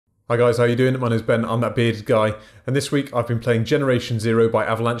Hi guys, how you doing? My name's Ben, I'm that bearded guy, and this week I've been playing Generation Zero by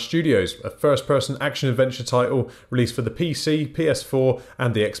Avalanche Studios, a first-person action-adventure title released for the PC, PS4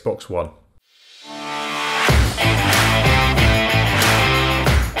 and the Xbox One.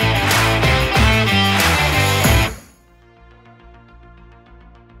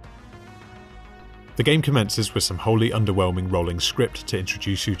 The game commences with some wholly underwhelming rolling script to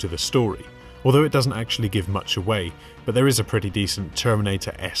introduce you to the story, although it doesn't actually give much away, but there is a pretty decent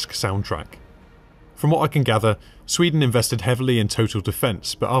Terminator-esque soundtrack. From what I can gather, Sweden invested heavily in total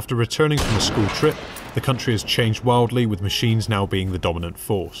defence, but after returning from a school trip, the country has changed wildly, with machines now being the dominant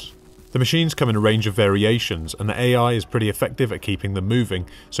force. The machines come in a range of variations, and the AI is pretty effective at keeping them moving,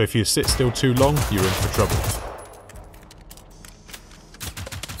 so if you sit still too long, you're in for trouble.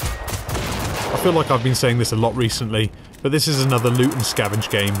 I feel like I've been saying this a lot recently, but this is another loot and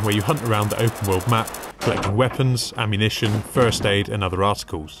scavenge game where you hunt around the open world map, collecting weapons, ammunition, first aid and other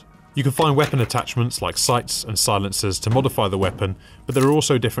articles. You can find weapon attachments like sights and silencers to modify the weapon, but there are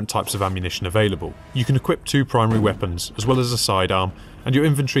also different types of ammunition available. You can equip two primary weapons, as well as a sidearm, and your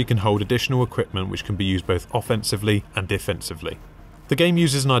inventory can hold additional equipment which can be used both offensively and defensively. The game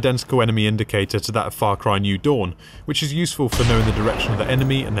uses an identical enemy indicator to that of Far Cry New Dawn, which is useful for knowing the direction of the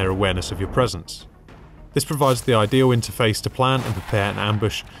enemy and their awareness of your presence. This provides the ideal interface to plan and prepare an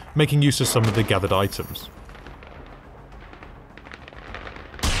ambush, making use of some of the gathered items.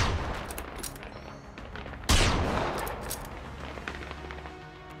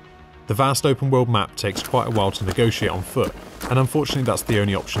 The vast open world map takes quite a while to negotiate on foot, and unfortunately that's the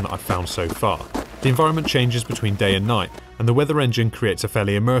only option that I've found so far. The environment changes between day and night, and the weather engine creates a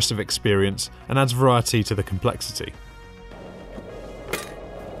fairly immersive experience and adds variety to the complexity.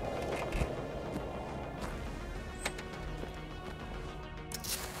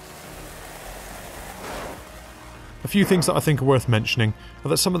 A few things that I think are worth mentioning are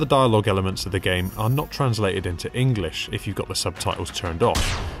that some of the dialogue elements of the game are not translated into English if you've got the subtitles turned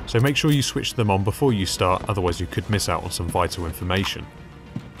off, so make sure you switch them on before you start, otherwise you could miss out on some vital information.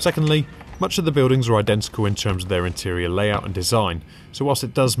 Secondly, much of the buildings are identical in terms of their interior layout and design, so whilst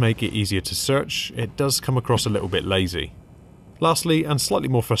it does make it easier to search, it does come across a little bit lazy. Lastly, and slightly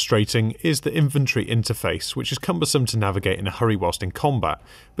more frustrating, is the inventory interface, which is cumbersome to navigate in a hurry whilst in combat,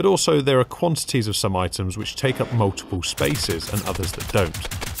 but also there are quantities of some items which take up multiple spaces and others that don't.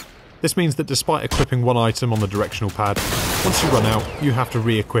 This means that despite equipping one item on the directional pad, once you run out, you have to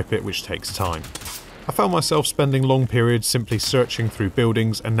re-equip it, which takes time. I found myself spending long periods simply searching through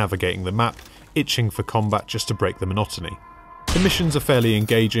buildings and navigating the map, itching for combat just to break the monotony. The missions are fairly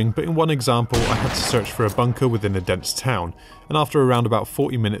engaging, but in one example I had to search for a bunker within a dense town, and after around about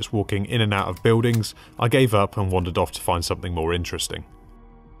 40 minutes walking in and out of buildings, I gave up and wandered off to find something more interesting.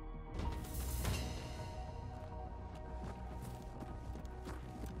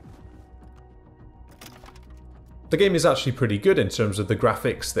 The game is actually pretty good in terms of the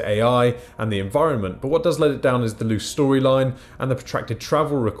graphics, the AI and the environment, but what does let it down is the loose storyline and the protracted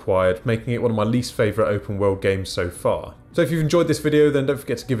travel required, making it one of my least favourite open world games so far. So if you've enjoyed this video, then don't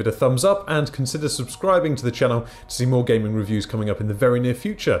forget to give it a thumbs up and consider subscribing to the channel to see more gaming reviews coming up in the very near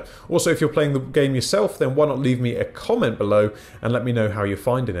future. Also, if you're playing the game yourself, then why not leave me a comment below and let me know how you're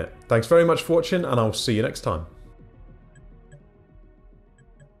finding it. Thanks very much for watching, and I'll see you next time.